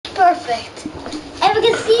Perfect. If you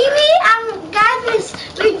can see me, guys,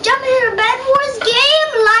 we're jumping in a Bed Wars game.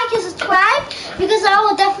 Like and subscribe because I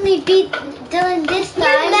will definitely beat Dylan this time.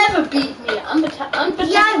 You'll never beat me. I'm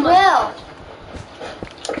Yeah, I will.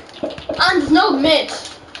 And there's no mid.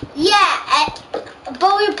 Yeah,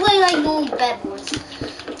 but we're playing like normal Bed Wars.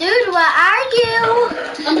 Dude, where are you?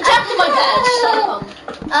 I'm protecting my bed.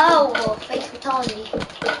 Oh, well, thanks for telling me.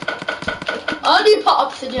 I already put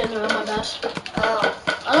obsidian around my bed. Oh.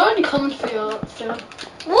 I'm already coming for you soon.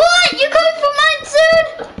 What? You coming for mine soon?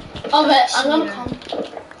 Oh wait, I'm gonna come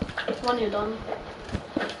when you're done.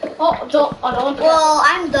 Oh, I don't want to. Well,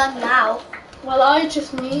 I'm done now. Well, I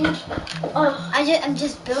just need. I'm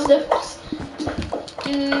just building.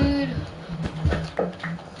 Dude.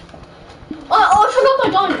 Oh, I forgot my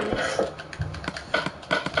diamonds.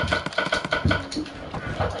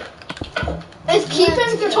 Is keep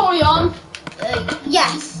inventory on?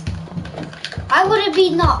 Yes. Why would it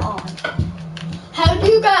be not on? How do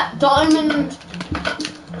you get diamond?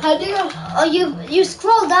 How do you? Oh, you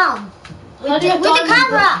scroll down. With the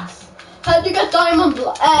camera. How do you get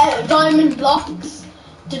diamond blocks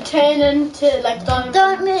to turn into like diamond?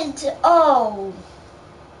 Diamond. Oh.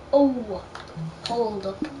 Hold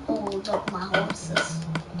up, my horses.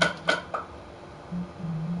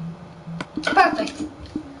 Perfect.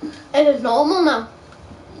 It is normal now.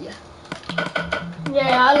 Yeah.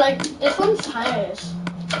 Yeah, I like this one's tired.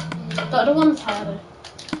 The other one's harder.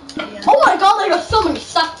 Yeah. Oh my god, I got so many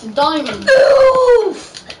stacks of diamonds.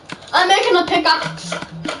 Oof! I'm making a pickaxe.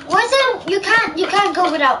 Where's it? You can't go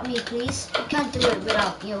without me, please. You can't do it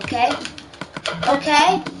without me, okay?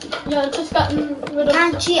 Okay? Yeah, I'm just getting rid of.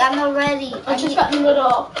 Can't cheat. I'm not ready. I'm just getting rid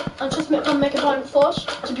of. I'm just gonna make a diamond forge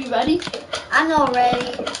to be ready. I'm not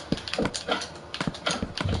ready.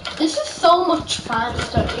 This is so much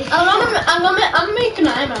faster. I'm making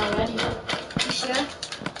iron already. You sure?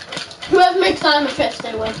 Whoever makes iron first,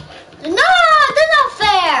 they win. No, that's not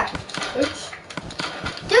fair. Oops.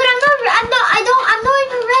 Dude, I'm not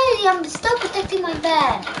even ready. I'm still protecting my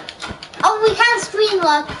bed. Oh, we can't screen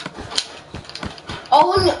lock.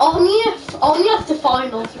 Only at the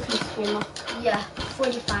finals you can screen lock. Yeah, for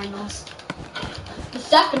the finals. The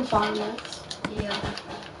second finals. Yeah.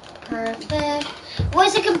 Perfect.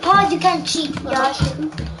 Where's the pod? You can't cheat, Josh.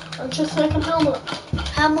 I'm just like a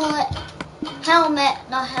helmet. Helmet,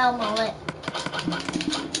 not helmet.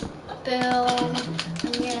 Boom.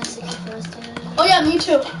 And you're gonna stick it first. Oh yeah, me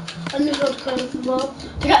too. I need to go to claim as well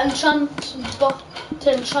to get to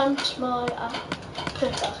enchant my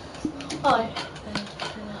pickaxe. Oh.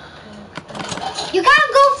 You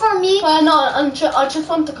can't go for me. No, I just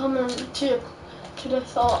want to come into this.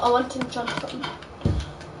 So I want to enchant something.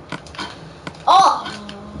 Oh,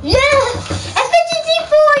 yes! Efficiency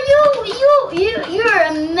 4, you're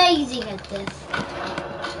amazing at this.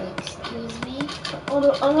 Excuse me. I'm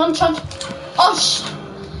gonna enchant. Oh,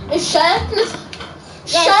 it's sharpness.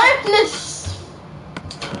 Yes. Sharpness.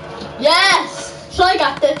 Yes. Should I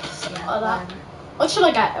get this? Yeah, Or that? What should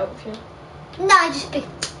I get out of here? Nah, just pick.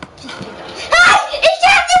 Ah! It's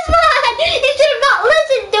sharpness 1! You should have not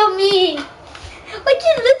listened to me. Why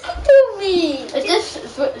can't you listen to me? Is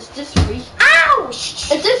this weak?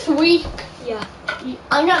 Ouch! Is this weak? Yeah.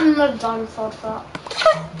 I'm getting another diamond sword for that.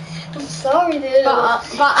 I'm sorry, dude. But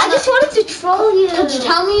I just wanted to troll you. Could you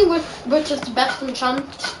tell me which is the best enchant?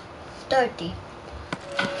 30.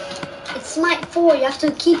 It's Smite 4. You have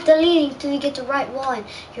to keep deleting till you get the right one.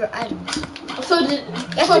 Your items. So You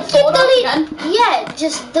have to keep deleting. again? Yeah,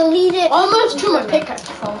 just delete it. Almost to my pickaxe.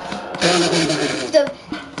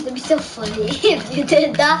 That'd be so funny if you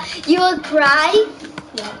did that. You would cry.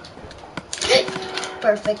 Yeah.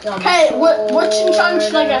 Perfect. Okay, which enchant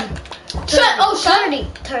should I get?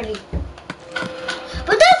 30.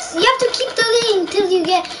 But you have to keep deleting till you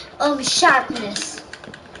get sharpness.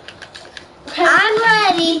 Okay. I'm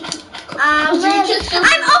ready. I'm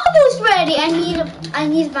almost ready. I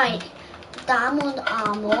need my diamond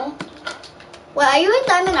armor. Well, are you in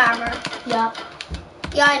diamond armor? Yeah.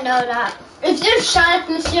 Yeah, I know that. Is this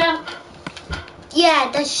sharpness? Yeah. Yeah,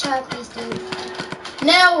 that's sharpness, dude.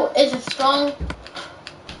 Now is it strong?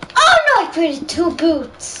 Oh no, I created 2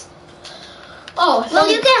 boots. Oh, Well,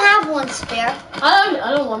 you can have one spare.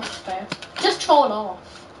 I don't want to spare. Just throw it off.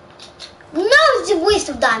 No, it's a waste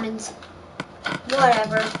of diamonds.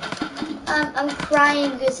 Whatever. I'm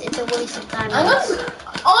crying because it's a waste of diamonds.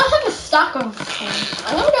 I have a stack of things.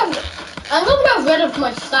 I'm gonna get rid of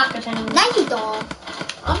my stack of things. No, you don't.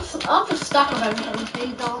 I have a stack of everything. No,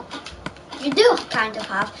 you don't. You do kind of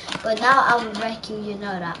have, but now I will wreck you. You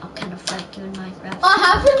know that. I'll kind of wreck you in Minecraft.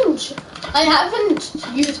 I haven't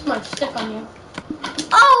used my stick on you.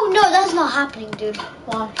 Oh no, that's not happening, dude.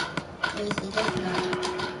 Why? This is different.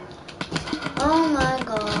 Oh my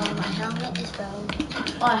god, my helmet is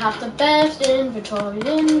broken. I have the best inventory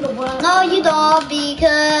in the world. No, you don't,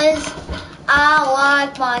 because I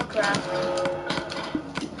like Minecraft.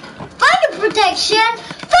 Fire protection!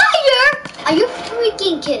 Fire! Are you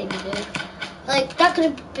freaking kidding me, dude? Like, that could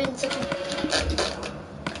have been such a...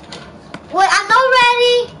 Wait, I'm not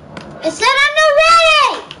ready! It said I'm not ready!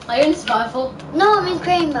 Are you in survival? No, I'm in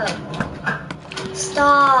crane mode.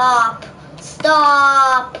 Stop!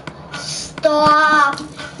 Stop! Stop!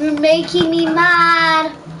 You're making me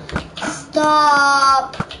mad!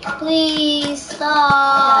 Stop! Please I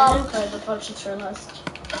stop! didn't play before I just realized.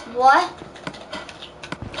 What?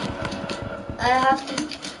 I have to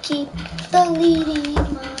keep deleting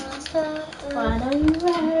my stuff. When are you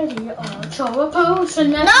ready? I'll throw a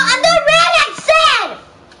potion. No, I'm not ready, I said!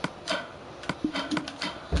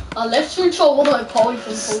 I'll literally throw one of my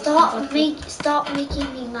poison. Stop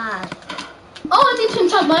making me mad. Oh, I need to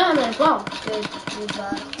enchant my armor as well. Good,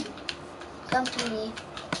 bad. Come to me.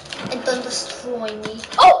 And don't destroy me.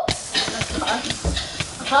 Oh! That's I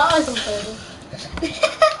thought I was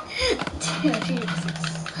playing.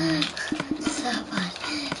 So bad.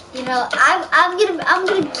 You know, I'm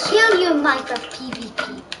gonna kill you in Minecraft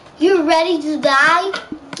PvP. You ready to die?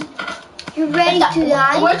 You ready to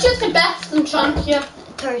die? Which is the best enchant here?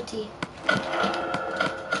 30.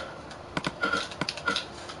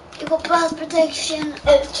 You got blast protection.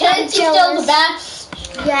 It's still the best.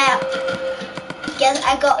 Yeah. Guess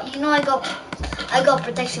I got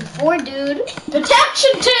protection 4, dude.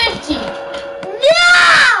 Protection 30.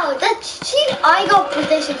 No! That's cheating. I got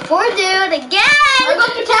protection 4, dude, again! I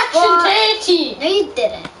got protection 30. No, you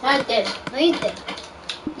didn't. I did. No, you didn't.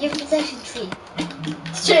 You have protection 3.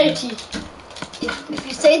 30.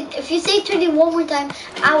 If you say 30 one more time,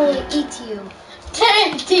 I will eat you.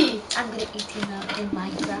 30. I'm gonna eat you now in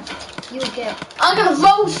Minecraft. You get. I'm gonna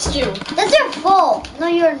roast you. That's your fault. No,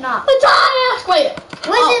 you're not. Wait.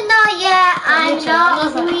 Was it not yet? I'm me too.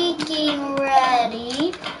 not I'm not freaking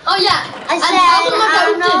ready. Oh yeah. I And said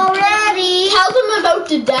I'm not ready. Tell them about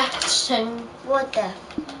the death thing. What the?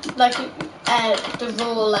 Like the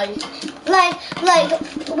rule, like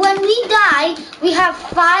When we die, we have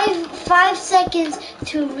five seconds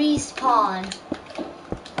to respawn.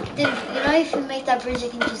 Dude, you know if you make that bridge, you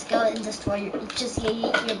can just go and destroy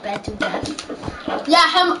your bed to death.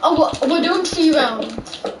 yeah. We're doing 3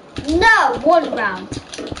 rounds. No, 1 round.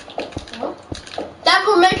 Then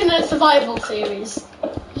we're making a survival series.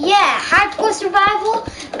 Yeah, hardcore survival,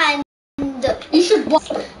 and You should watch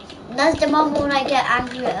that's the moment when I get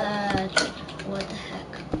angry at what the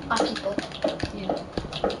heck. people. Yeah.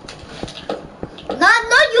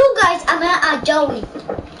 Not you guys. I meant at Joey.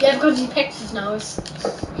 Yeah, because he picks his nose.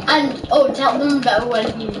 And tell them about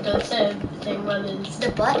when he does the thing when it's The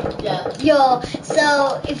butt. yeah. Yo,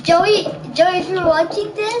 so if Joey, if you're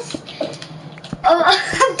watching this,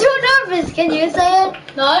 I'm too nervous. Can you say it?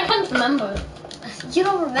 No, I can't remember. You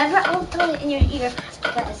don't remember? I'll tell it in your ear.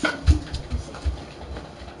 Guys.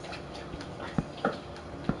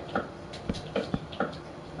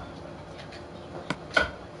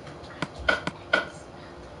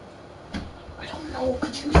 Oh,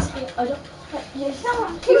 could you say it? I don't. You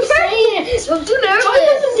Keep saying it. I'm too nervous. Joey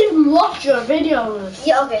doesn't even watch your videos.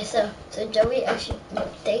 Yeah, okay, so Joey actually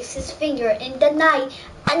takes his finger in the night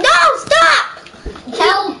and no, stop!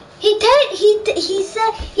 He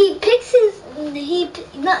said he picks his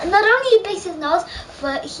not only he picks his nose,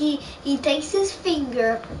 but he takes his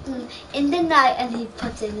finger in the night and he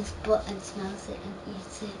puts it in his butt and smells it and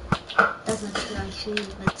eats it. That's not true actually,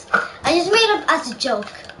 but I just made up as a joke.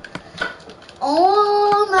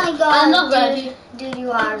 Oh my god. I'm not ready. Dude,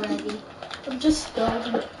 you are ready. I'm just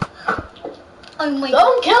starting. Oh my god.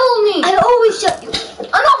 Don't kill me. I always shut you.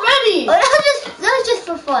 I'm not ready. Oh, that was just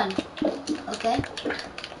for fun. Okay?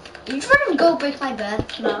 Are you trying to go break my bed?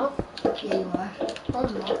 No. Yeah, you are.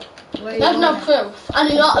 I'm not. Where are you That's going no now? proof. And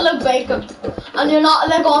you're not allowed to break them. And you're not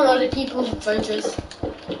allowed to go on other people's bridges.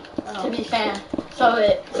 To Oh. be fair. So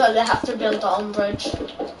they have to build their own bridge.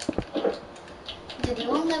 Dude, you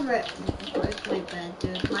will never break my bed,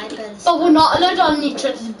 dude. My bed is... But we're not allowed on each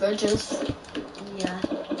other's bridges. Yeah.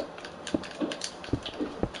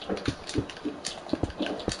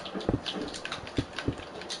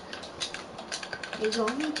 You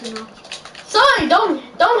told me to know. Sorry, don't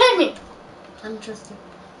hit me. I'm trusting.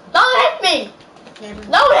 Don't hit me. Yeah,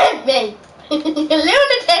 Don't hit me. You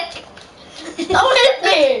lunatic. Don't hit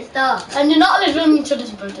me. Stop. And you're not allowed on each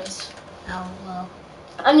other's bridges. Oh, well.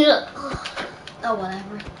 And you're Oh,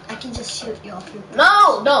 whatever. I can just shoot you off your...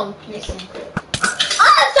 no, don't. Listen.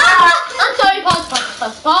 I'm sorry. Pause.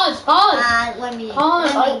 Pause. Let me.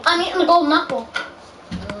 Pause. I'm eating a golden apple.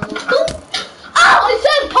 I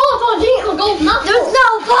said pause. I was eating a golden apple. There's no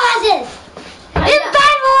pauses. In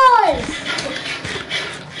Bad Wars.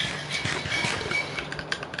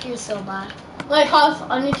 You're so bad. Wait, pause.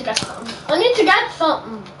 I need to get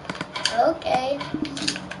something. Okay.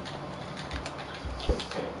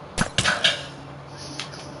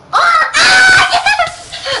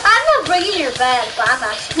 I'm not bringing your bed, but I'm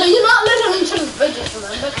actually. No, you're not letting me to the bridges,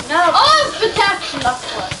 remember? No. Oh, protection, that's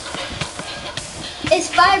what.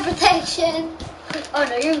 It's fire protection. Oh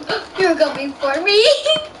no, you're coming for me.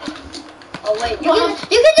 Oh wait, you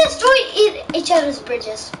can destroy each other's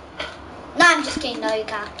bridges. No, I'm just kidding. No, you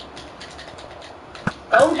can't.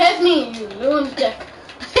 Don't hit me, you lunatic.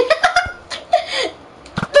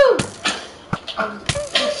 Boom.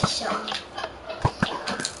 She shot me.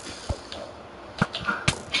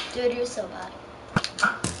 Dude, you're so bad.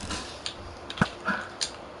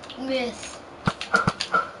 Miss.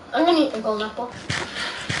 I'm gonna eat a golden apple.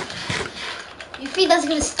 You think that's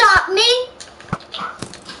gonna stop me?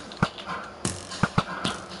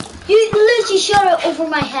 You literally shot it over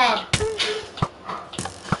my head.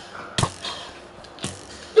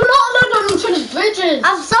 You're not allowed on each other's bridges.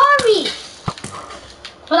 I'm sorry.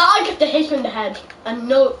 But I get to hit you in the head. And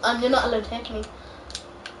you're not allowed to hit me.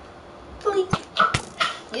 Please.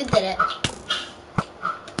 You did it.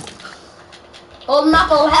 Golden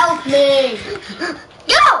apple, help me.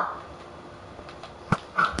 Go!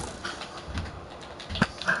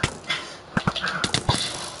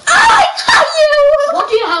 I got you! What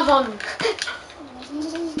do you have on?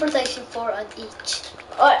 Protection 4 on each.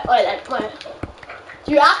 Wait.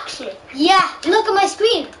 Do you actually? Yeah, look at my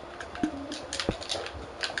screen.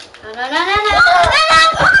 No.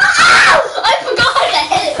 I forgot to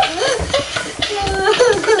hit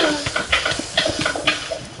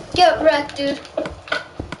it. Get wrecked, dude.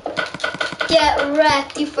 Get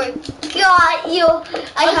wrecked, you forgot you.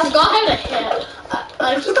 I forgot how to hit.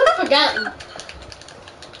 I keep forgetting.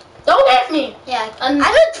 Don't hit me. Yeah, And I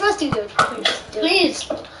don't trust you, dude. please.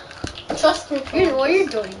 Trust me. What you're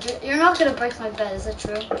doing? You're not gonna break my bed, is that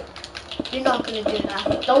true? You're not gonna do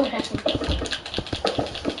that. Don't hit me.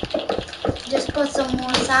 Just put some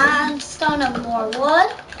more sandstone and more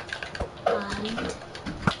wood. And...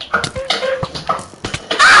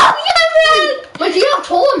 Ow! But you have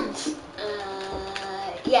horns.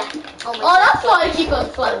 Yeah. Oh, my Oh, that's why I keep on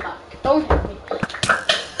flying back. Don't hit me.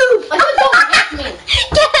 I said don't hit me.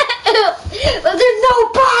 But there's no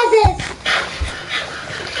pauses.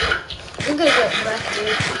 I'm gonna go back,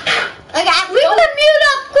 dude. Okay, we're gonna mute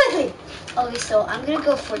up quickly. Okay, so I'm gonna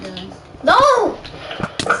go for the No.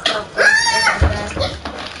 stuff.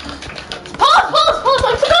 Pause.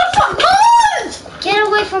 I forgot something. Pause. Get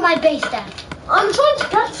away from my base, then. I'm trying to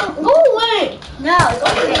get something. Go away. No, Go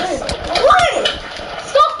go away. base. Wait.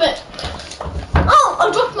 Stop it. Oh, I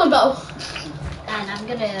dropped my bow. And I'm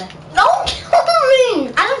gonna. Don't kill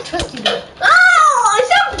me. I don't trust you, dude. Oh, I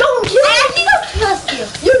said don't kill me. I actually don't trust you.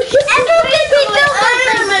 You keep on Every breaking my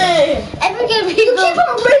single enemy. Every good You people. keep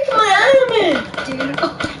on breaking my enemy. Dude,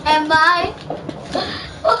 am I?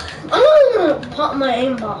 I'm gonna pop my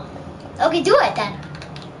aimbot. Okay, do it then.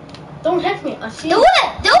 Don't hit me. I see. Do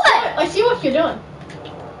it. Do it. I see what you're doing.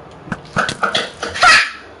 Ha!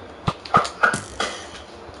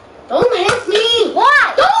 Don't hit me.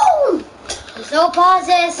 Why? Don't. There's no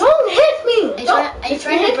pauses. Don't hit me. Are you Don't. trying- are you If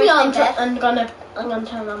trying to hit break me, my I'm bed? gonna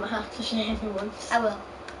turn on my hat because you hit me once. I will.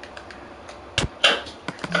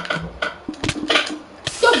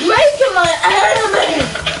 You're breaking my enemy.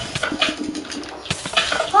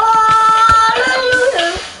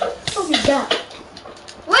 Hallelujah. Oh my god.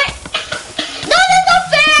 Wait. No, that's not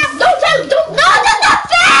fair. Don't. No, that's not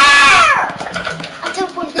fair. I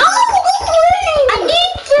don't want to. No, please. I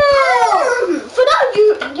need to. For that,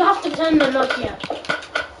 you have to turn the Nokia.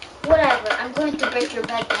 Whatever. I'm going to break your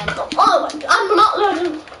bed then. Oh, I'm not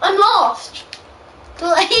letting. I'm lost.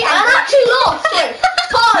 Well, yeah, I'm actually lost. Wait,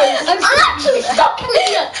 pause. I'm actually stuck in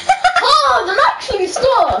here. Pause. I'm actually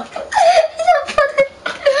stuck.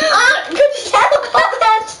 Could you tell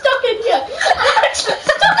I'm stuck in here? I'm actually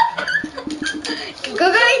stuck. Go.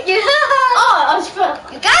 You Oh, I was. gotta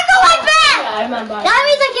go like that. Yeah, I remember. That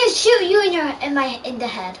means I can shoot you in the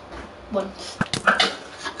head. Once.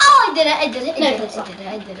 Oh, I did it. I did it.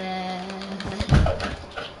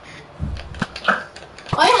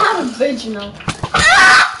 I have a bridge now.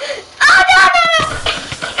 Ah! Oh, no.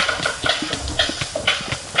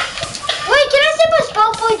 Wait, can I see my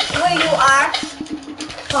spawn point where you are?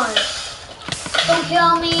 Fine. Don't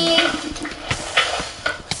kill me.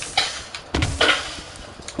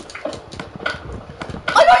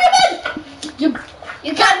 I know you're dead. You.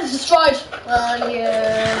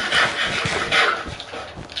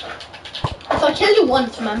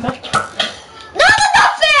 once, remember? No, that's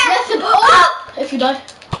not fair! Yes, if you die.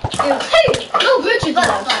 Hey, no bridges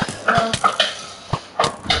allowed.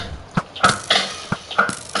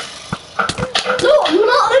 No, you're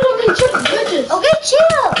not allowed to chip bridges. Okay,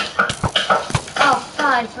 chill. Oh,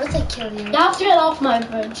 fine. First I kill you. You have to get off my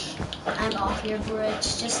bridge. I'm off your bridge.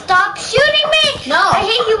 Just stop shooting me. No. I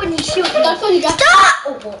hate you when you shoot me. That's what you get.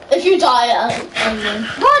 Stop! If you die, I win.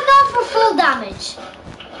 But not for full damage.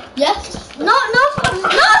 Yes. No,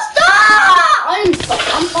 stop! I'm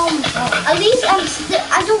falling down. At least I'm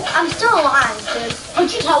still alive, dude.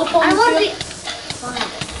 Would you teleport I me? won't be. Fine.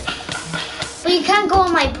 But you can't go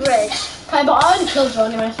on my bridge. Okay, but I already killed you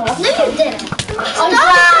anyway, so No, you didn't. I'm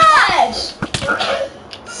dead.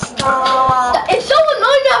 Stop! It's so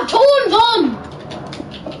annoying to have thorns on.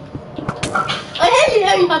 I hate it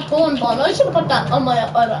how you have thorns on. I should have put that on my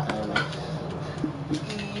other armor.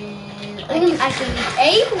 I can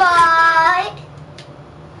aimbot.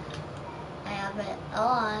 I have it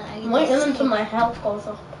on. I'm waiting until my health goes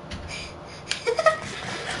up.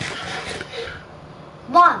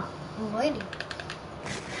 Come on. I'm waiting.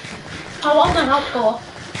 How long my health go up?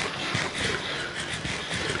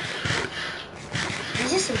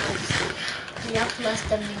 It's just a boost. You have less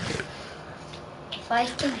than me. If I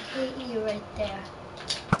can hit you right there.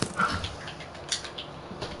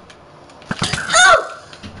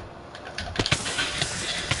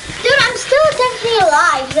 Dude, I'm still technically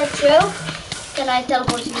alive. Is that true? Can I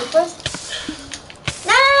teleport to you first?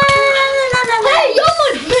 No. Hey, you're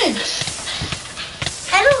my bridge.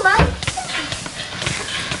 I don't mind.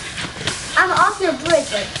 I'm off your bridge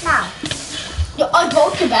right now. Yo, I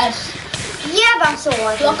go to bed. Yeah, but I'm still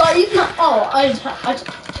alive. Look, I even. Oh,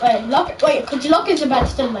 wait. Could you look into bed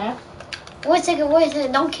still there? Wait a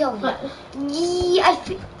second. Don't kill me.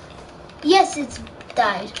 Yes, it's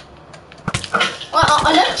died.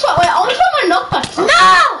 I never tried. Wait, I want to try my knockback. No!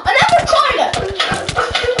 I never tried it.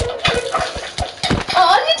 Oh,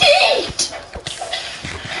 I need to eat.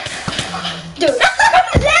 Dude,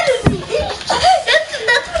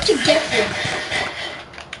 that's what you get for.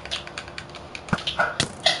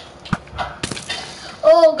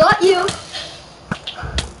 Oh, got you.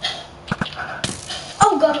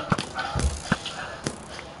 Oh, got it.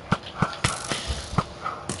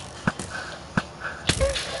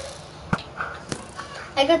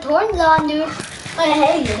 I got horns on, dude. I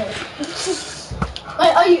hate it.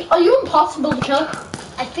 Wait, are you impossible to kill?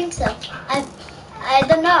 I think so. I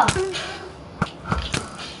don't know.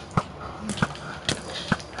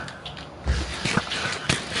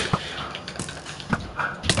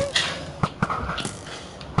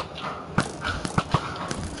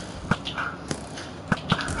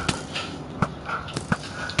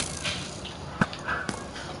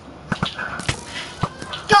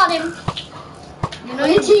 Got him. You know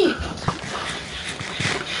your team.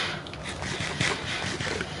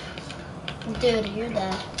 Dude, you're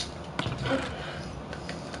dead.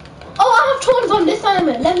 Oh, I have thorns on this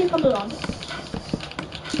armor. Let me put it on.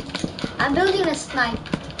 I'm building a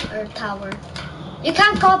sniper tower. You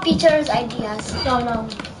can't copy each other's ideas. No.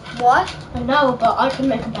 What? I know, but I can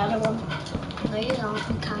make a better one. No, you don't.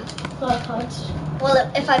 You can't. No, I can't.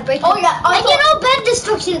 Well, if I break. Oh, yeah, I and you know, bed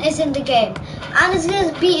destruction is in the game, and it's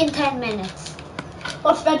gonna be in 10 minutes.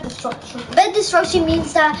 What's bed destruction? Bed destruction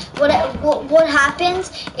means that what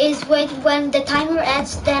happens is when the timer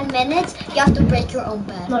ends 10 minutes, you have to break your own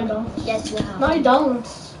bed. No, I don't. Yes, you have. No, I don't.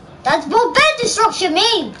 That's what bed destruction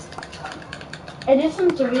means. It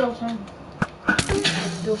isn't the real thing.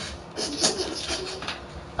 Doof.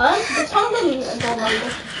 It's not really a goal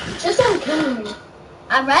number. Just don't kill me.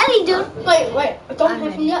 I'm ready, dude. Wait. Don't I'm hit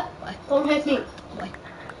ready. me yet. Why? Don't hit me.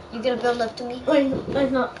 You gonna build up to me? Wait,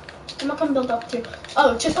 not. I'm not gonna build up to you.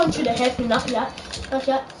 Oh, just want you to hit me. Not yet. Not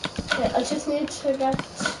yet. Okay, I just need to get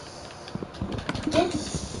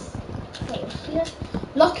this. Right here.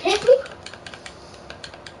 Look, hit me.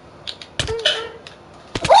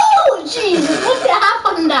 Oh, Jesus! What did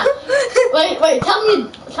happen there? Wait. Tell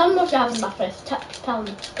me what you have in that face. Tell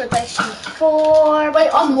me. Protection 4. Wait,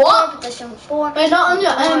 on what? Protection 4. Wait, not on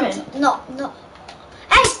your aiming. No.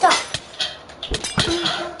 Hey, stop.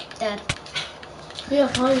 Dead. Yeah,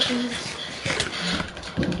 fine, please.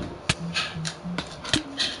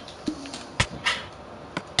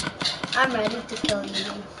 I'm ready to kill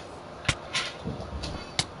you.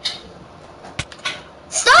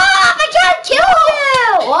 Stop! I can't kill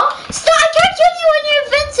you! What? Stop! I can't kill you when you're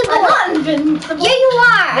invincible! I'm not invincible. Yeah, you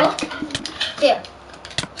are! Look. There.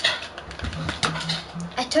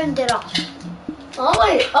 I turned it off. Oh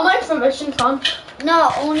wait, am I permission on?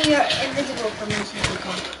 No, only your invisible permission is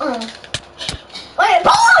on. Oh. Wait,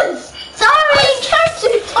 pause! Sorry! I can't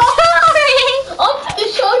see. Sorry! I'm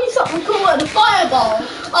fireball.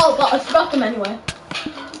 Oh, but I forgot them anyway.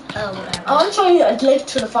 Oh, whatever. I want to show you a glitch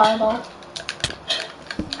to the fireball.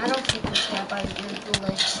 I don't think we care about your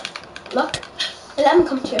glitch. Look, let me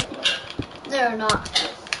come to you. They're not.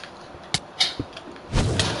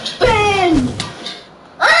 Spin!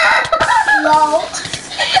 Lol.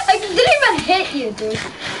 I didn't even hit you, dude.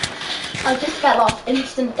 I just fell off.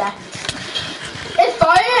 Instant death. Is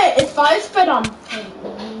fire spread on?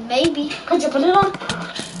 Maybe. Could you put it on?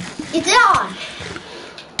 It's on.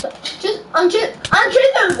 I'm just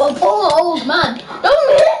a poor old man. Don't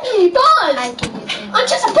hit me, guys. I can use it. I'm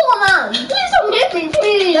just a poor man. Please don't hit me,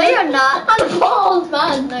 please. No, you're not. I'm a poor old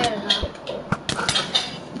man. No, you're not.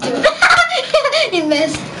 He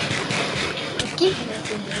missed. Keep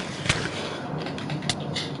missing it.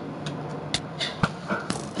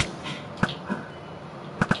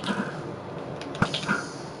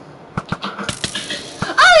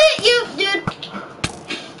 I'll hit you, dude.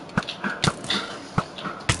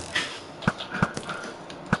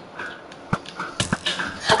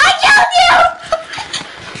 I killed you!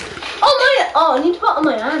 Oh, I need to put on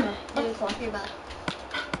my armor. Dude, you're bad.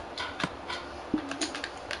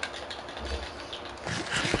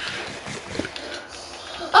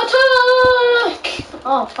 Attack!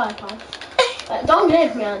 Oh, 5 times. Don't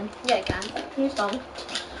hit me, man. Yeah, I can. Please don't.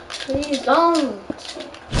 Please don't.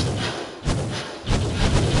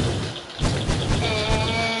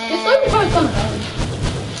 Your sniper turret's gonna burn.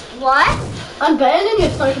 What? I'm burning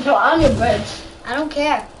your sniper turret on your bridge. I don't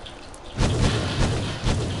care.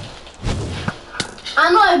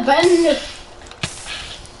 I'm not burning your...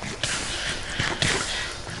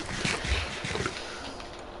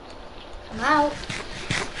 Come out.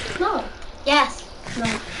 No. Yes. No.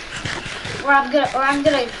 Or I'm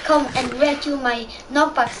gonna come and wreck you my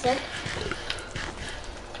knockback stick.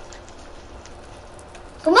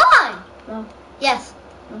 Come on! No. Yes.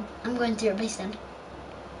 No. I'm going to your base then.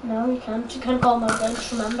 No, you can't. You can't go on my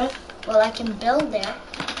bench, remember? Well, I can build there.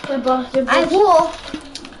 Yeah, but your I bench... will.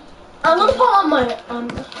 I'm gonna put on my...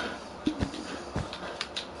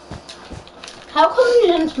 How come you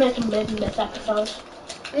didn't make him live in this episode?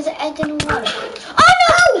 Because I didn't want it. Oh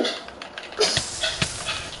no!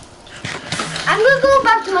 I'm gonna go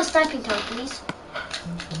back to my sniping tower, please.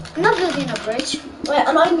 I'm not building a bridge. Wait,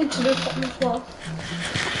 and I need to do something as well.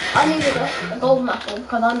 I need a golden apple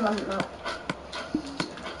because I'm running out.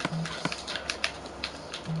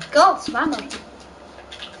 Go, spam it.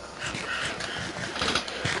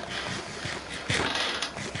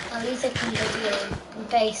 At least I can go to your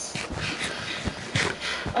base.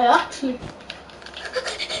 I actually...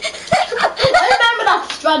 I remember that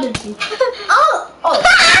strategy. Oh!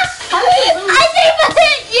 I didn't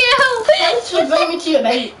hit you! Thanks for bringing me to your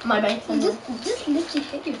base, my base. Just literally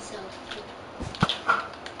hit yourself.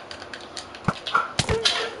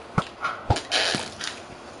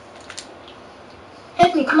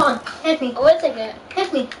 Hit me, come on. Hit me. Oh, wait a second.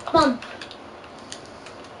 Hit me, come on.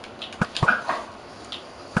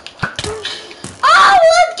 Oh,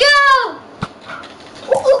 let's go!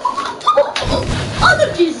 Oh, the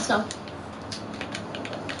Jesus now.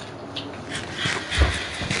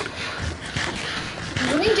 I'm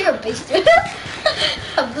building your base, dude.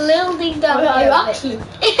 I'm building down Are you your actually?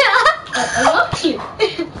 base. Yeah. Are you actually?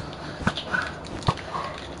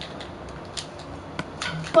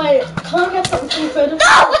 Wait, can I get something from further? No, I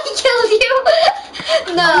killed you.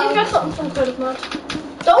 Can you No. get something from further, Matt?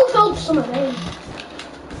 Don't build some of them.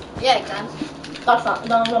 Yeah, I can. That's not.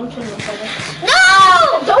 No, I'm killing you further.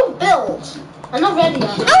 No! Don't build. I'm not ready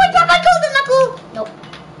yet. No, I got my golden apple. Nope.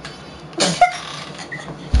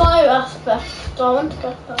 Fire aspect. Do I want to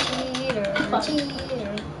get that? Cheater.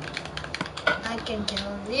 I can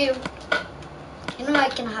kill you. You know I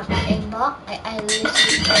can have an aimbot. I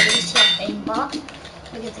literally have aimbot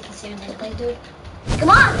because I can see your gameplay, dude. Come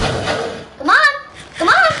on! Come on! Come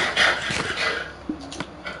on!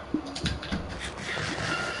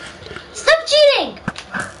 Stop cheating!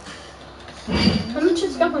 Let me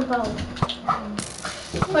just get my phone.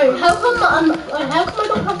 Wait, how come I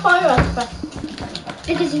don't have fire aspect?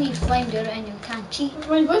 Because you need flame, dude, and you can't cheat.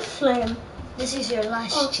 Wait, where's flame? This is your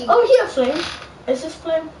last cheat. Oh, here, flame. Is this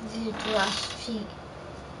flame? This is your last cheat.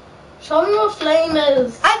 Show me what flame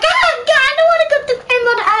is. I can't! I don't want to go to flame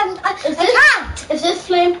mode. I can't! Is this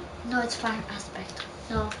flame? No, it's fire aspect.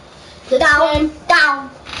 No. This Down, flame? down,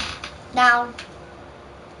 down,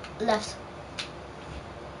 left.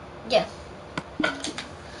 Yeah.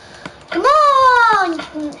 Come on!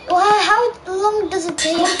 Well, how long does it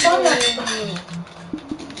take?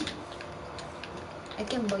 I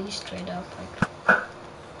can buy you straight up.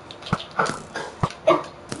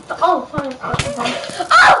 Oh, fine.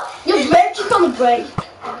 Oh! Your bridge is gonna break.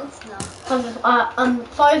 No, it's not. I'm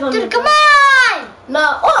 500. Dude, come on!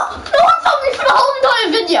 No, oh, no one told me for the whole entire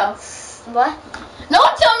video. What? No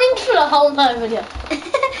one told me for the whole entire video.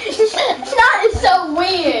 That is so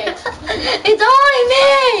weird. It's only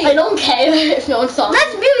me! I don't care if no one saw me.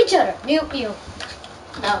 Let's mute each other. Mute.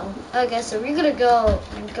 No. Okay, so we're gonna go.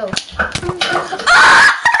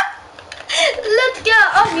 Ah! Let's go.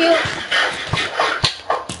 I'll mute.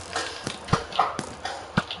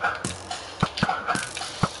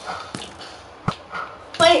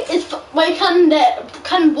 Wait,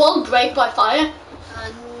 can wall break by fire?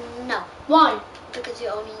 No. Why? Because you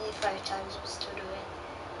only need 5 times to do it.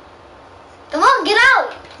 Come on, get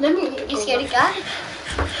out! Let me. You scared of God?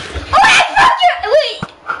 Oh, I broke your. Wait!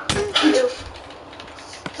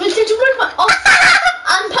 Wait, did you break my. Oh!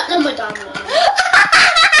 I'm putting on my diamond.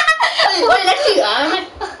 Wait, let's see.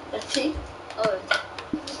 Let's see. Oh.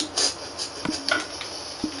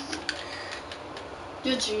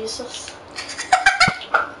 You're Jesus.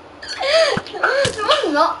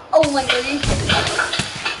 No, not. Oh my god.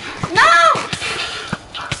 No!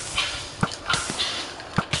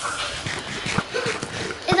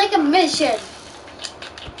 It's like a mission.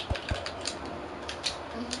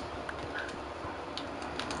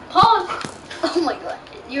 Pause. Oh my god.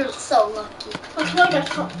 You're so lucky.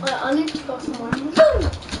 I need to go somewhere.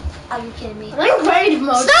 Are you kidding me? I'm ready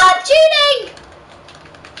mode. Stop cheating!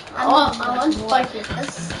 I want to spike you.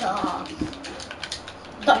 Stop.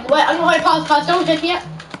 Wait, I'm going to pause. Don't hit yet.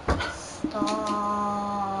 Stop.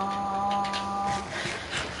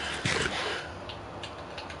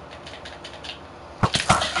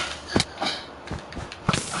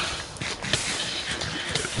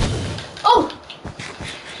 Oh!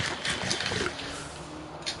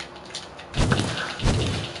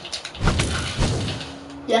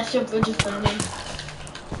 Yes, your bridge is burning.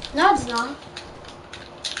 No, it's not.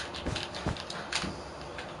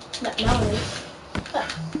 Now it is.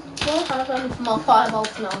 What happened? More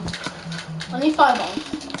fireballs now. I need fireballs.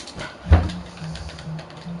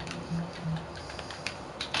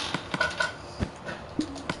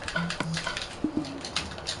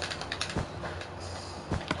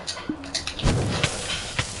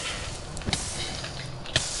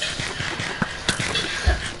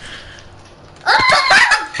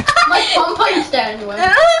 My pompine's there anyway.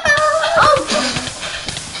 Oh!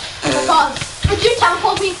 Pause. Could you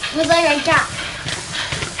teleport me? Was I like that?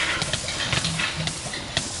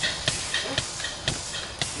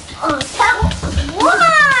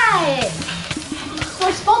 Why?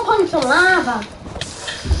 My spawn point's on lava.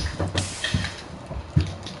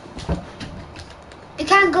 It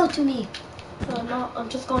can't go to me. No, no, I'm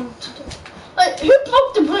just going to do. Wait, who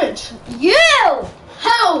broke the bridge? You!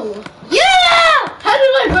 How? You! How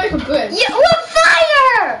did I break a bridge? You with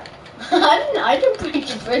fire! I didn't break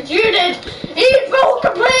the bridge. You did. You broke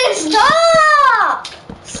the bridge. Stop!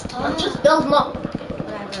 Stop. Let's just build them up.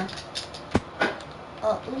 Whatever.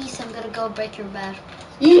 Oh, at least I'm gonna go break your bed.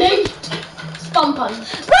 You hate spawn points.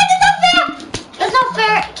 Wait, that's not fair! That's not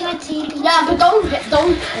fair. Can I see you? Yeah, but don't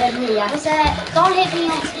hit me yet. What's that? Don't hit me.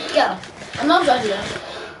 Go. I'm not ready yet.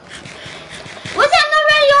 What's that? I'm not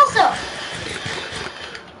ready also.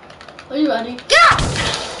 Are you ready? Go!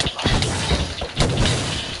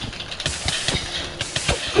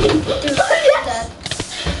 Dude, dead.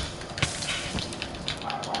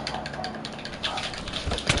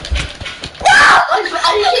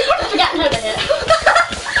 I keep forgetting how to hit.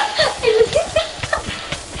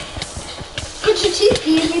 Could your teeth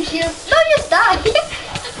be in here? No, just die.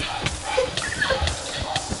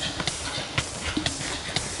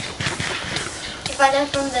 If I die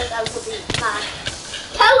from this, I will be mad.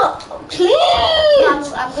 Tell her,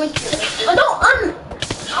 please. I'm going to.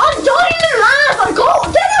 I'm dying in lava. Go,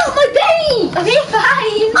 get out of my base. Okay,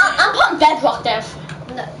 fine. I'm putting bedrock there.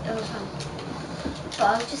 No, it was fine. But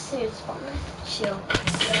I'll just say it's fine. Chill.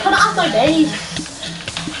 Put it off my base.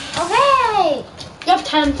 Okay. You have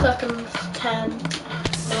 10 seconds. 10, 9,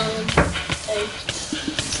 8,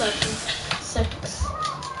 7, 6,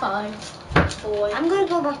 5, 4. I'm gonna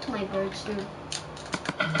go back to my bird soon.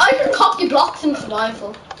 I can copy blocks in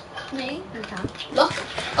survival. Me? You can't. Look.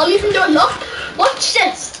 I'll even do it. Look. Watch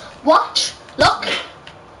this. Watch. Look.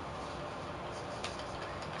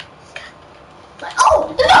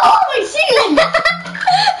 Oh! No! My ceiling! Get out!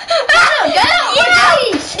 Get out of my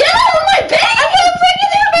base! Get out of my base! I'm gonna break it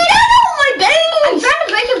in my base! Get out of my base! I'm trying to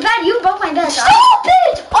break your bed. You broke my bed. Stop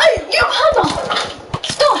it! You had a...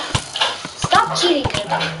 Stop! Stop cheating.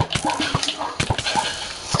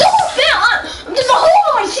 Stop it! There's a hole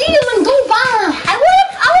in my ceiling. Go back! I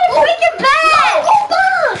wanna break your bed. Go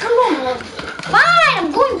back! Come on. Fine, I'm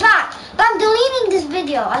going back. But I'm deleting this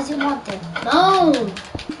video as you wanted. No.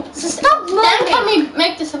 So stop moving. Then can we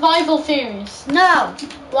make the survival series? No.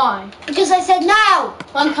 Why? Because I said no.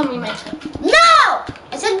 When can we make it? No.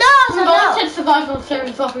 I said no. We So both no. did survival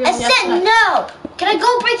series what we I did said yesterday. no. Can I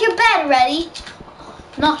go break your bed already?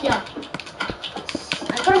 Not yet.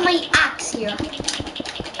 I got my axe here.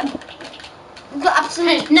 I've got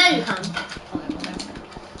absolutely. Hey, now you can.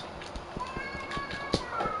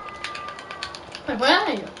 Wait, where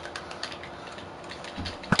are you?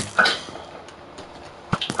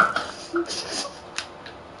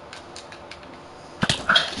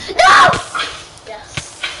 No! Yes.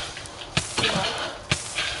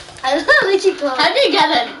 I literally close. How do you get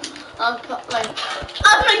in? I'm like,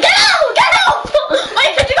 get out! Get out!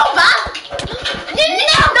 Wait, could you go back?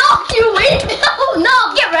 No, you wait! No!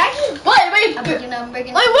 Get wrecked. Wait! I'm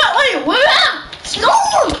breaking. Wait! Stop!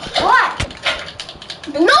 What?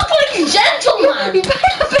 Knock like a gentleman! You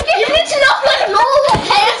need to knock like a normal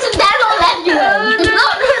person, then I'll let you in.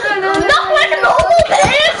 Knock like a normal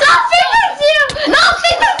person! Nothing with you!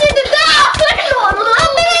 Nothing with you to death! Like a normal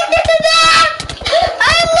person! To death!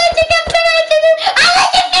 I'm letting him finish to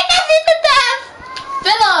death!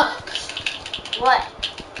 Philip! What?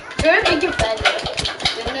 You're a big offender.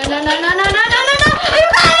 No. You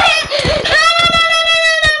got it!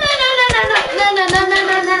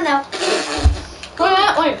 No.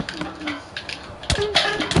 Wait.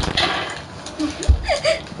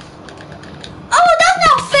 Oh, that's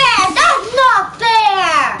not fair! That's not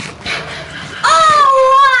fair! Oh,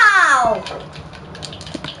 wow!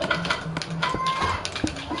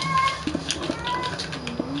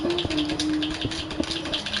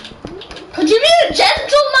 Could you be a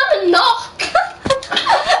gentleman and knock?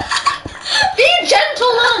 Be a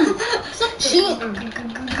gentleman! Stop cheating.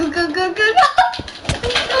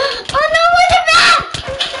 Oh no, where's it back?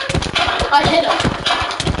 I hit it.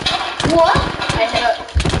 What? I hit it.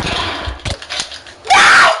 No!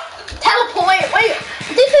 Teleport. Wait.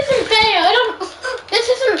 This isn't fair. This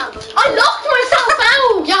isn't. I locked myself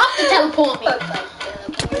out. You have to teleport me.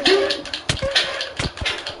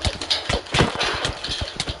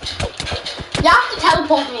 You have to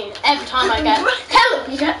teleport me every time I get.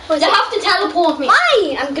 You have to teleport me.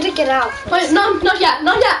 Why? I'm gonna get out. Wait, no, not yet.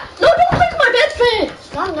 No, don't click my bed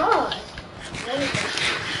first. Why not?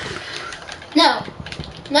 No,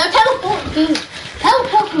 teleport me.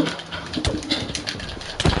 Teleport me.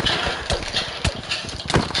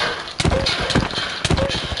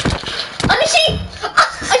 Let me see.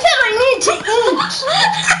 I said I need to eat.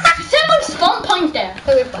 You said my spawn point there.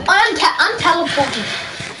 I'm teleporting.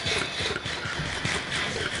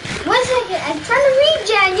 1 second, I'm trying to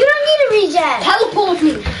regen. You don't need a regen. Teleport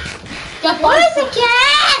me. What is it,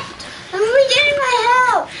 cat? I'm regenerating my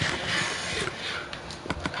health.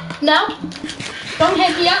 No. Don't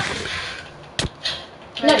hit me up.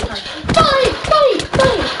 No. Bye.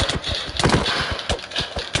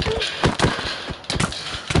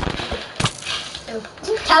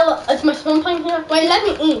 Is my spawn point here? Wait, let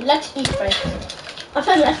me eat. Let's eat first. I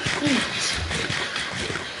said let's eat.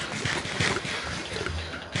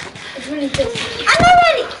 It's really tasty. I'm not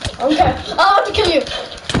ready. Okay. I want to kill you.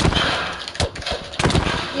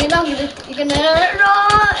 You're gonna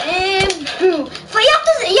run and boom. But you have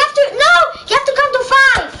to count to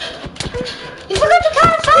 5. You forgot to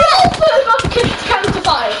count to 5. I forgot to count to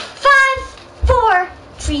 5. 5, 4,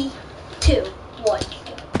 3, 2, 1.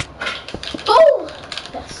 Go.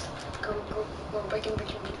 Yes. Go, breaking.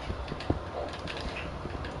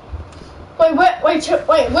 Wait,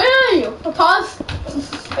 where are you? Pause.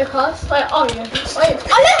 Wait, pause. Wait, oh yeah. Wait.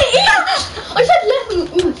 Oh, let me eat! I said let me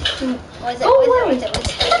eat. What is it? Go away. What is it?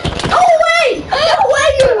 Go away! Go away,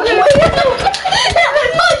 you!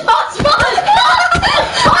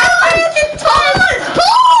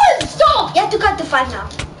 Pause! Stop! You have to count to 5 now.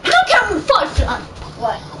 Look at me, 5 times.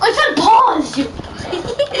 What? I said pause, you.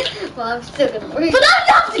 Well, I'm still gonna breathe. But I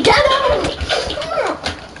have to get out.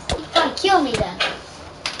 Fine, kill me then.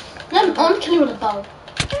 I'm killing you with a bow.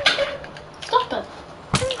 Stop it.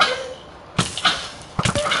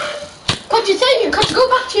 Could you go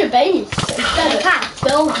back to your base instead I of can't.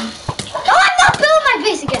 building? No, I'm not building my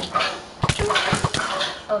base again.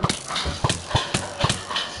 Oh.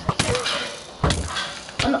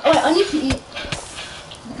 Wait, I need to eat.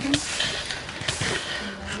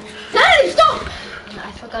 Hey, stop!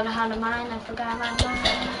 I forgot how to mine.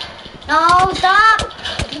 No, stop!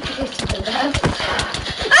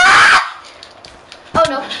 Ah! Oh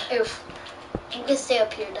no, oof. I'm gonna stay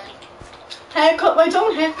up here then. Hey, wait,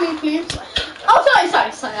 don't hit me, please. Oh,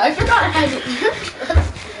 sorry. I forgot how to eat.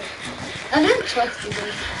 I'm doing twice to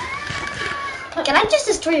do. Can I just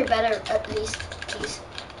destroy your bed at least, please?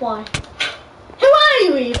 Why? Who are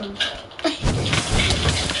you even?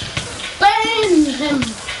 him.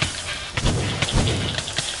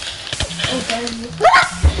 Okay.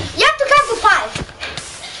 You have to count to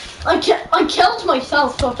 5. I killed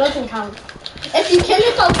myself, so it doesn't count. If you kill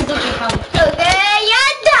yourself, it doesn't count. Okay, you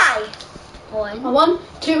die. 1, 1,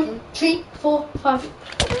 2, 3, 4, 5. 1,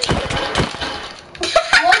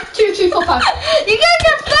 2, 3, 4, 5. You gotta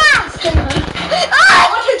get fast. 1,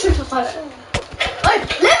 2, 3, 4, 5. Wait,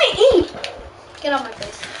 let me eat. Get on my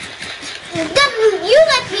face. Then you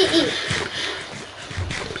let me eat.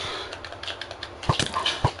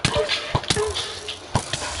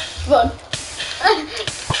 Run.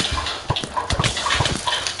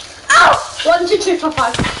 Ow! 1, 2, 3, 4,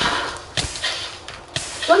 5.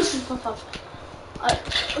 1, 2, 3, 4, 5.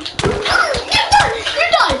 You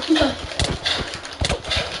died.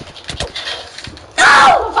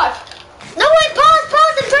 Ow! 5. No, wait, pause,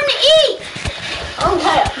 I'm trying to eat.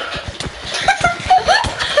 Okay.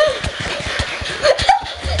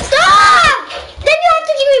 Stop! Then you have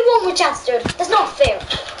to give me one more chance, dude. That's not fair.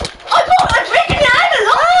 I'm breaking your arm.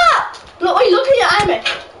 Look, wait, look at your arm.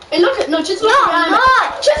 Hey, look at, no, just look at your arm.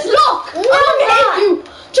 not. Just look. No, I don't I'm hate you.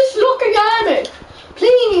 Just look at your arm.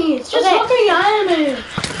 Please, just Okay. look at your arm.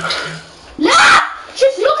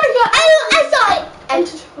 Just look at your I saw it.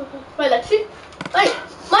 Wait, let's see. Wait,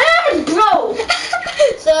 my arm is broke.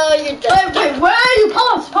 So you're done. Wait, where are you?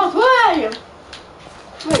 Pause, where are you?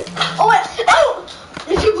 Wait, wait,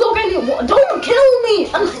 if you broke any, don't kill me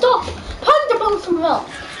and stop. Punch the ball somewhere else.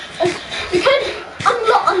 You can't,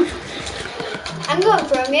 I'm going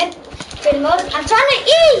from it. For the most, I'm trying to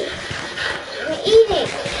eat. I'm eating.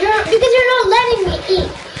 Because you're not letting me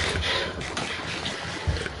eat.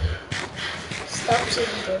 Stop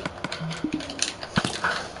cheating, dude.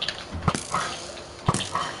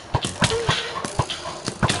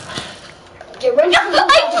 Get ready. I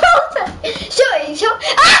broke it. Show.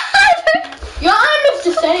 your arm is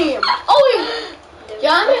the same. Oh,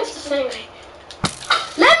 your arm is the same.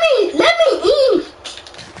 Let me eat.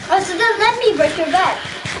 Oh, so then let me break your bed.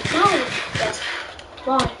 No. Yes.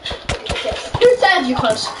 Why? Yes. Who said you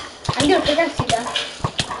could? I'm gonna pick up you then.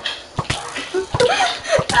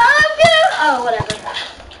 Oh, whatever.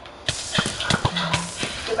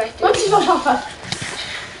 Get back to What is your papa?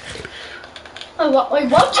 Wait,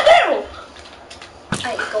 what to do? I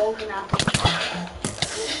golden apple.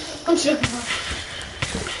 I'm joking.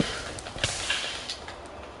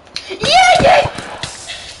 Yeah.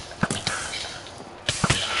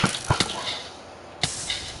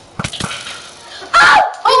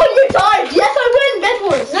 Oh, you died. Yes, I win,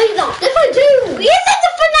 Bedwars. No, you don't. Yes, I do. You said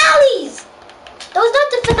the finales. That was not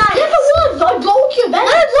the finales. Yes, it was. I broke your bed. No,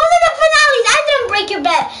 it wasn't the finales. I didn't break your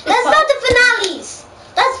bed. That's not the finales.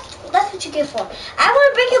 That's what you get for. I want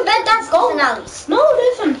to break your bed. That's the finales. No, it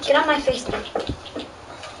isn't. Get on my face, dude.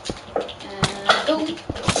 Go.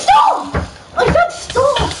 Stop! I said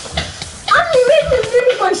stop! I'm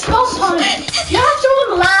really my stop time. You have to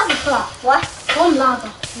run lava for that. What? Run lava.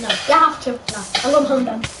 No. You have to. No. I'm going home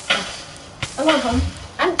then. No. I'm going home.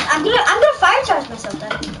 I'm gonna fire charge myself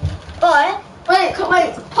then. But Wait.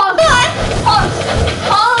 Pause. But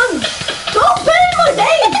Pause. Don't burn my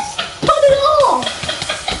base. Put it off.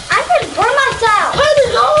 I'm gonna burn myself. Put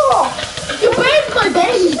it off. You burned my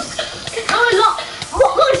base. No, I'm not.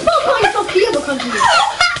 It's not going up here because of you.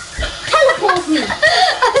 Teleport me.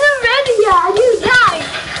 I'm not ready yet. You died.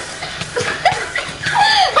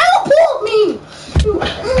 Teleport me.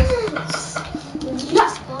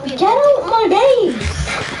 Get out my base.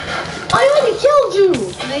 I already killed you.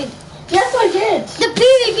 Yes, I did. The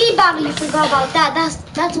PvP battle, you forgot about that.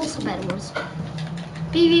 That's also better words.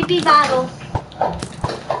 PvP battle.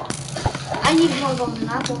 I need more golden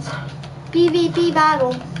apples. PvP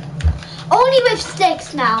battle. Only with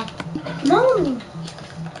sticks now. No.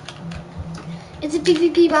 It's a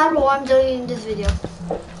PvP battle. I'm deleting this video.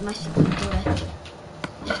 My secret delay.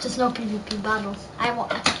 If there's no PvP battle, I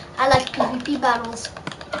like PvP battles.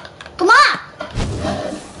 Come on.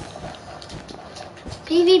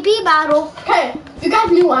 PvP battle. Okay, you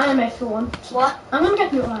got new armor if you want. What? I'm gonna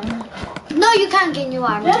get new armor. No, you can't get new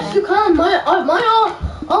armor. Yes, you can. All my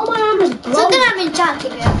armor is broken. So then I'm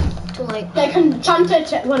enchanting it. Too late. They can enchant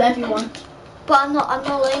it whatever you want. But I'm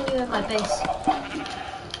not letting you in my base.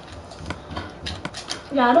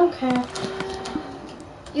 Yeah, I don't care.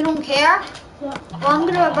 You don't care? Yeah. Well, I'm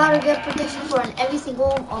about to get protection for every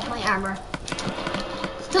single of my armor.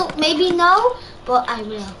 Still, maybe no, but I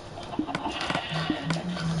will.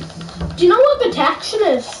 Do you know what protection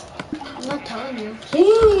is? I'm not telling you.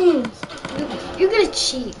 Please. You're gonna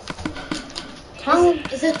cheat.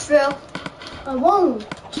 Is it true? I won't.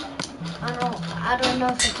 I don't know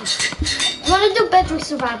if it is. You wanna do bedrock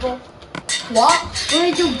survival? What?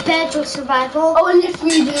 We're gonna do bedrock survival. Only if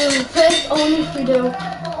we do. First, only if we do.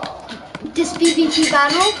 This PvP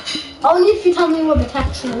battle. Only if you tell me what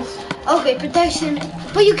protection is. Okay, protection.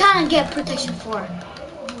 But you can't get protection 4.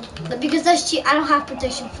 Because that's cheap. I don't have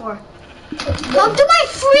protection 4. Come to my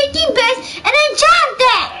freaking base and enchant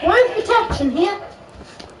it! Where's protection here?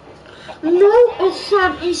 No,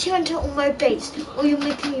 enchant it on my base. Or you're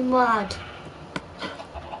making me mad.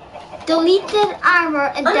 Delete that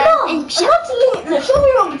armor and then I'm enchant. not deleting it. Show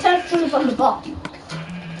me what protection is on the bottom.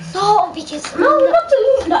 No, because No, I'm not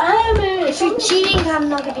deleting the armor. if you're cheating, I'm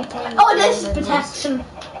not gonna be playing. Oh, this is protection.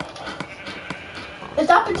 Is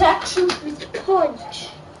that protection? Punch.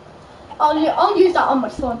 I'll use that on my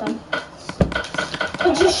sword then.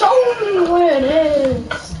 But you show me where it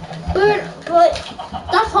is. But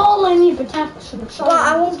That's all I need protection. Show well,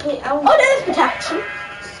 I me. won't play. I won't. Oh, there's protection.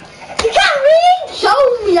 You can't read. Show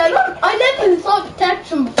me. I never saw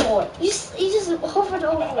protection before. You just hovered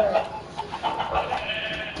over it.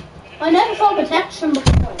 I never saw protection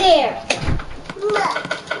before. There.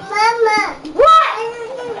 Mama. What?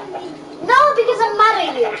 No, because I'm mad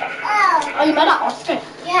at you. Are you mad at Oscar?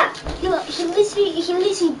 Yeah. He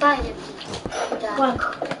literally bited me. For that. Why?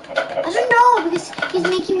 I don't know, because he's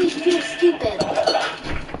making me feel stupid.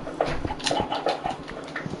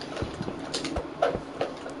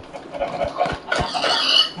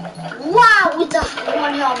 Wow, with the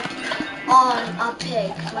one health on a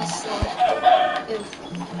pig, my sword. Oof.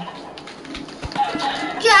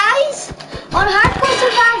 Guys, on Hardcore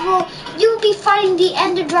Survival, you'll be fighting the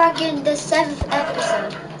Ender Dragon the 7th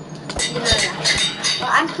episode. You know that. Well,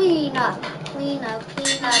 I'm cleaning up. Clean up.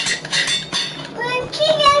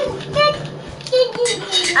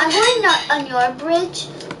 I'm going on your bridge.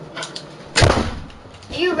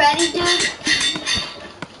 Are you ready, dude?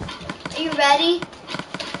 Are you ready?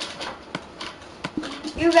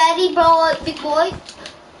 You ready, bro, big boy?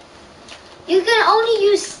 You can only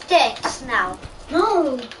use sticks now.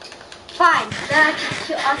 No. Fine, then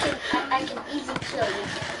I can easily kill you.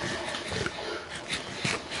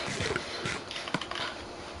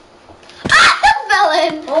 Ah, I fell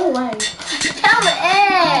in. Oh way. Fell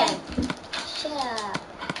in. Shut up.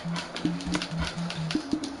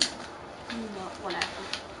 No, whatever.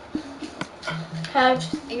 Couch.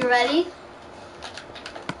 Are you ready?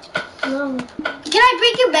 No. Can I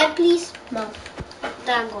break your bed, please? No.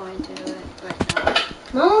 Then I'm going to do it right now.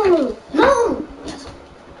 No. No. Yes.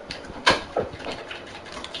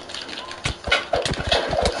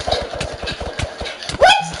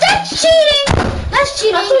 What's that cheating? That's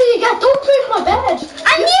cheating. That's what you get. Don't break my bed.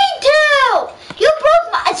 I need to. You broke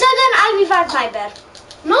my. So then I revived my bed.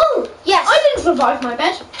 No. Yes. I didn't revive my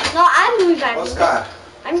bed. No, I'm reviving. Oscar,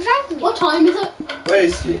 I'm reviving. What time is it? where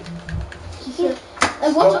is he?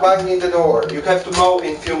 What Stop banging the door. You have to go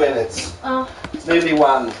in few minutes. It's nearly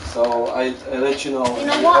 1, so I let you know. You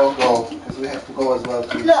know we what? all go because we have to go as well.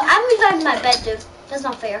 Too. Look, I'm reviving my bed, dude. That's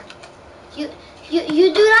not fair. You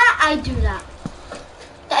do that, I do that.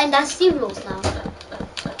 And that's the rules now.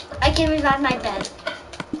 I can revive my bed.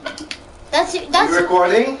 That's You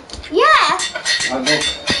recording? yeah. Okay.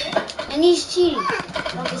 And he's cheating.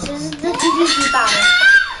 Okay, so this is the PvP battle.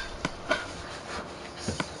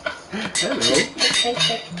 Hello.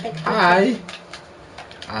 Hi.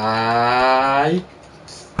 Hi.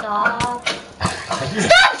 Stop.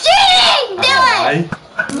 Stop cheating, Dylan!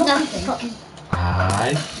 Nothing.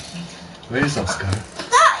 Hi. Where is Oscar?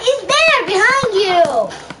 Stop, he's there behind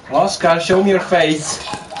you. Oscar, show me your face.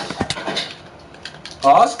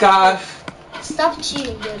 Oscar. Stop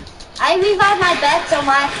cheating, dude. I revived my bed, so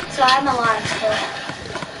I'm alive still.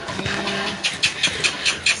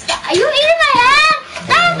 Stop. Are you eating my hand?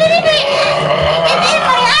 Stop eating me! It's in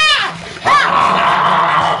my hand!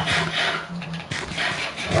 Stop!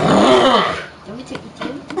 Want me to eat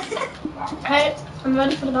you? Hey, I'm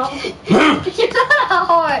ready for the battle. You're not a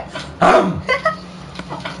horse.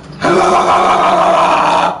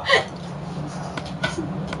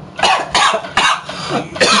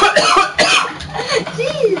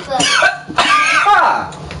 Jeez.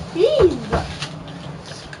 Jeez.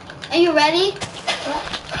 Are you ready?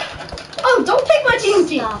 Oh, don't take my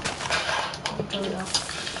TNT. Stop.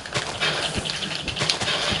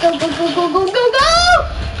 Go, go, go, go, go, go, go!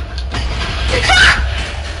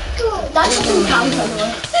 That doesn't count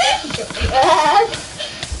anyway.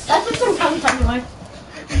 That doesn't count anyway.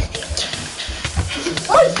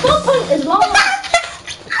 Oh, his spawn point is long.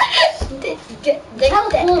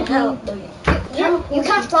 You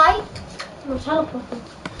can't fly? I'm teleporting.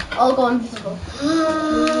 I'll go invisible.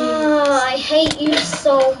 I hate you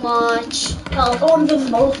so much. I'll go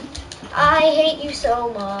invisible. I hate you so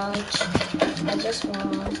much. I just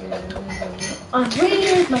want you. I'm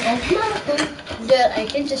weird, my own. Dude, I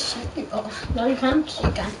can just shoot you off. No, you can't.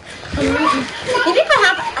 You can. You don't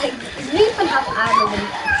even have armor.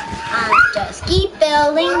 And just keep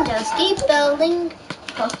building, just keep building.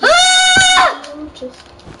 Ah!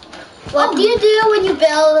 What do you do when you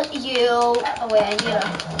build? Oh wait,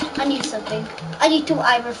 I need something. I need 2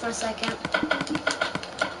 iron for a second.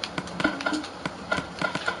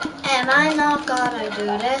 Am I not gonna do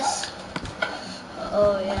this?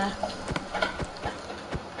 Oh yeah.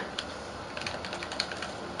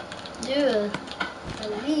 Dude,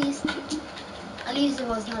 at least it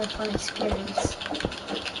was not a fun experience.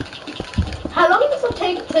 How long does it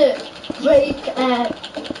take to break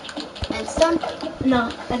And some, no,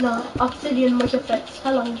 obsidian with your fix?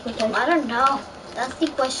 How long does it take? I don't know. That's the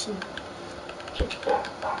question.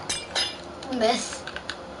 Miss.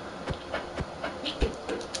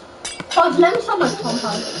 Oh, let me stop my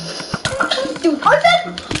compound. Dude,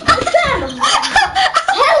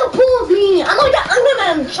 Teleport me! I'm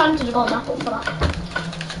gonna enchant the gold apple for that.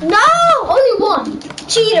 no! Only one.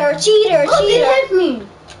 Cheater, cheater, Oh, cheater. they hit me.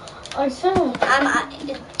 I said.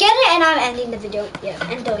 Get it and I'm ending the video. Yeah,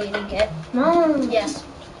 and deleting it. No. Yes.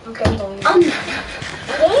 Okay, I'm deleting I'm it.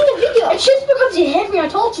 Deleting the video. It's just because you hit me. I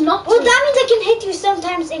told you not to. Well, that means I can hit you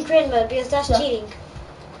sometimes in creative mode because that's cheating.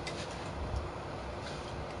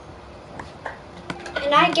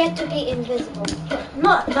 And I get to be invisible.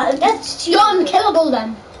 No, That's cheating. you're unkillable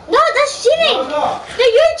then. No, that's cheating. No,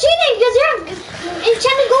 you're cheating because you're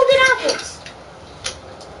enchanting golden apples.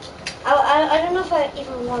 I don't know if I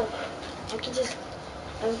even want.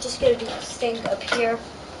 I'm just gonna be staying up here.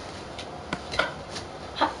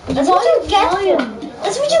 That's what you get for.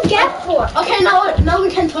 That's what you get for. Okay, now we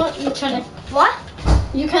can talk to each other. What?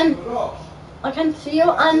 You can. I can see you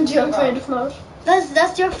and you're in creative mode.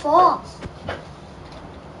 That's your fault.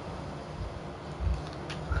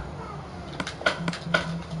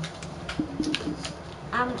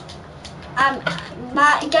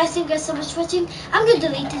 Guys, thank you guys so much for watching. I'm gonna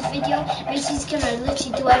delete this video because he's gonna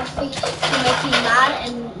literally do everything to make me mad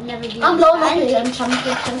and never be I'm blowing up mad. again,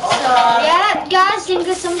 champion. So yeah, guys, thank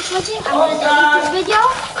you so much for watching. I'm gonna delete this video.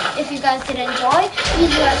 If you guys did enjoy,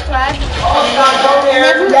 please subscribe.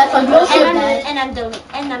 Yes, I'm also And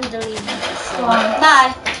I'm deleting this. So,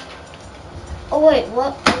 bye. Oh wait,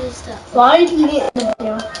 what is that? Why delete the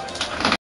video?